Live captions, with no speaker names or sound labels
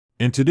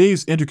In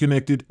today's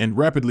interconnected and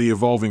rapidly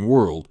evolving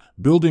world,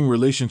 building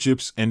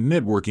relationships and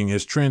networking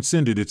has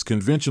transcended its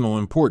conventional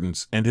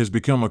importance and has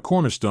become a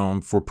cornerstone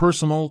for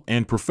personal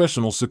and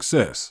professional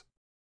success.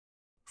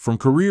 From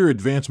career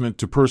advancement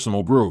to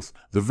personal growth,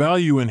 the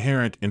value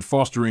inherent in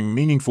fostering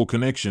meaningful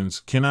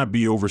connections cannot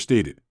be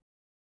overstated.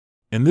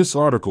 In this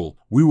article,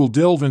 we will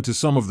delve into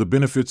some of the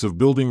benefits of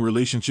building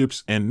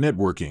relationships and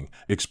networking,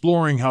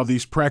 exploring how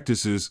these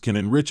practices can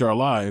enrich our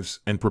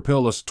lives and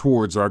propel us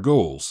towards our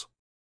goals.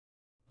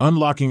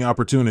 Unlocking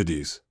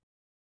opportunities.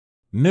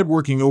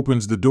 Networking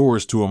opens the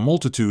doors to a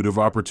multitude of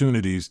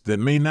opportunities that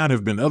may not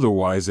have been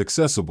otherwise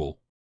accessible.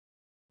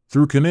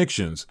 Through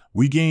connections,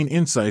 we gain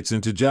insights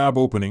into job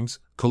openings,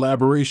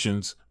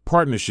 collaborations,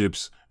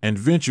 partnerships, and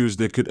ventures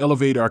that could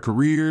elevate our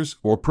careers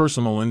or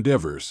personal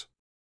endeavors.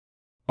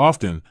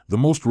 Often, the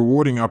most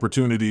rewarding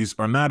opportunities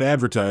are not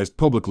advertised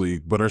publicly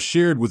but are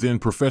shared within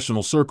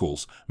professional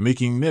circles,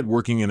 making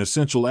networking an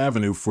essential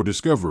avenue for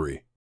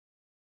discovery.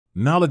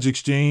 Knowledge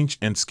exchange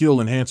and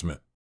skill enhancement.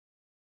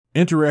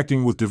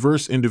 Interacting with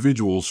diverse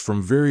individuals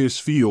from various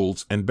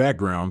fields and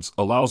backgrounds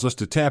allows us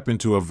to tap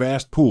into a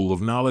vast pool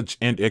of knowledge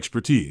and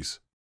expertise.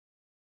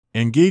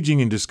 Engaging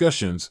in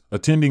discussions,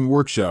 attending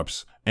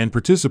workshops, and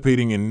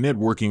participating in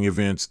networking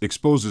events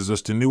exposes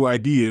us to new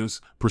ideas,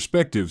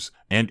 perspectives,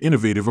 and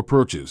innovative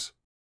approaches.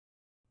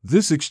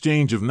 This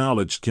exchange of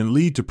knowledge can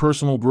lead to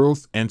personal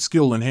growth and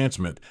skill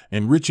enhancement,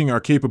 enriching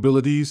our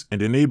capabilities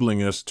and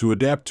enabling us to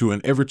adapt to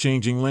an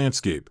ever-changing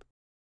landscape.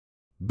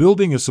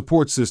 Building a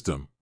support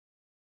system.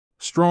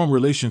 Strong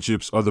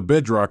relationships are the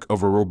bedrock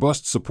of a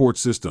robust support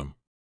system.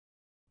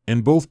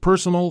 In both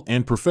personal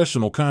and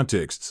professional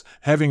contexts,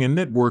 having a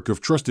network of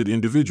trusted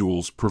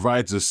individuals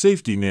provides a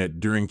safety net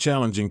during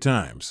challenging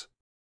times.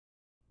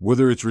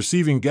 Whether it's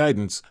receiving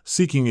guidance,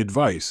 seeking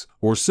advice,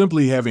 or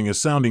simply having a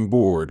sounding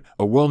board,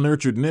 a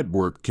well-nurtured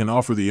network can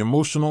offer the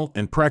emotional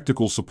and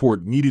practical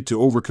support needed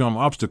to overcome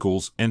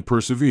obstacles and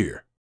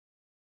persevere.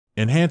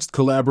 Enhanced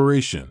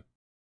collaboration.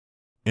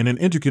 In an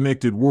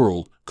interconnected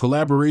world,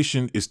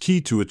 collaboration is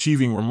key to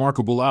achieving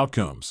remarkable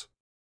outcomes.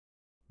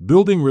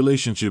 Building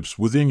relationships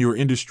within your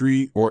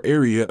industry or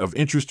area of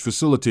interest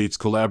facilitates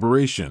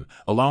collaboration,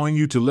 allowing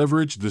you to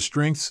leverage the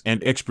strengths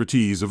and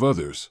expertise of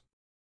others.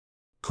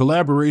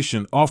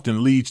 Collaboration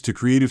often leads to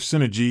creative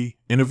synergy,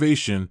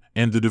 innovation,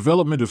 and the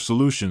development of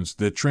solutions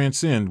that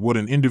transcend what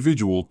an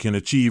individual can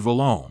achieve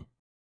alone.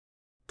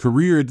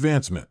 Career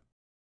advancement.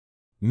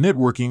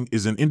 Networking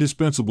is an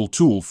indispensable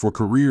tool for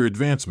career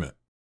advancement.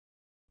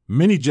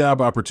 Many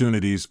job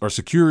opportunities are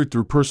secured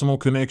through personal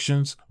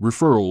connections,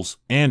 referrals,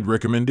 and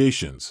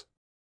recommendations.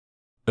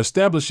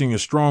 Establishing a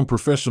strong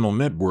professional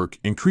network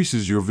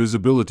increases your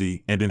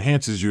visibility and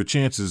enhances your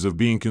chances of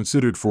being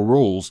considered for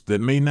roles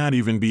that may not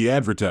even be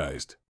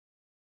advertised.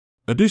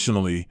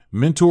 Additionally,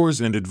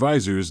 mentors and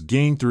advisors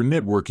gained through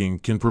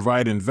networking can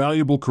provide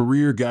invaluable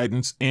career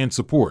guidance and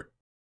support.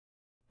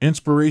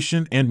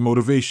 Inspiration and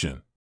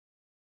motivation.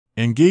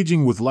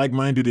 Engaging with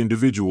like-minded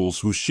individuals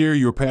who share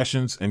your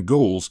passions and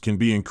goals can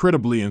be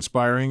incredibly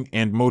inspiring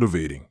and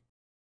motivating.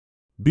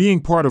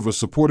 Being part of a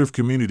supportive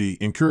community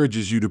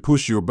encourages you to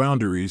push your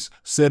boundaries,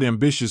 set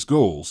ambitious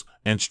goals,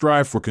 and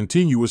strive for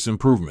continuous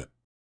improvement.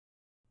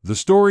 The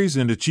stories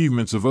and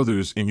achievements of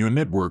others in your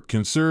network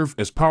can serve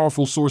as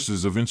powerful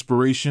sources of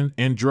inspiration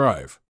and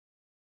drive.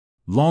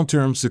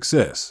 Long-term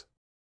success.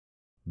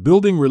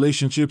 Building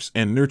relationships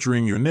and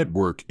nurturing your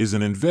network is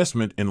an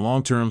investment in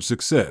long-term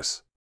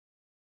success.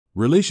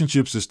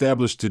 Relationships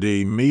established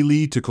today may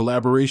lead to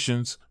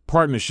collaborations,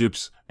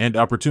 partnerships, and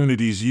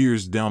opportunities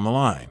years down the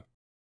line.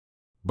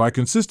 By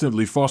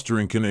consistently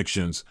fostering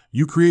connections,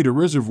 you create a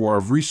reservoir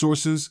of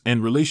resources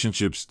and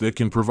relationships that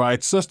can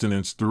provide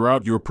sustenance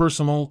throughout your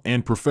personal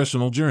and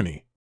professional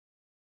journey.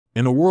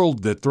 In a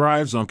world that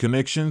thrives on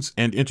connections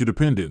and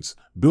interdependence,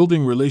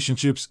 building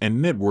relationships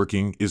and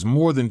networking is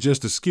more than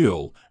just a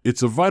skill,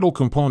 it's a vital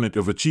component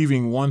of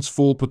achieving one's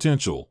full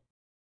potential.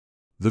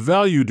 The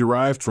value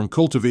derived from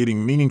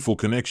cultivating meaningful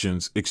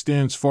connections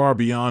extends far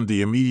beyond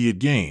the immediate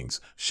gains,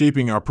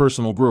 shaping our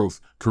personal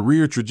growth,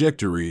 career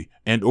trajectory,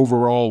 and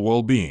overall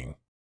well-being.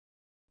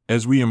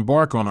 As we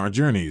embark on our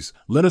journeys,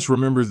 let us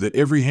remember that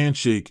every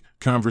handshake,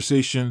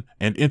 conversation,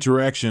 and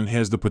interaction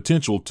has the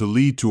potential to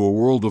lead to a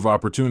world of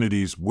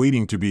opportunities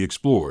waiting to be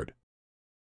explored.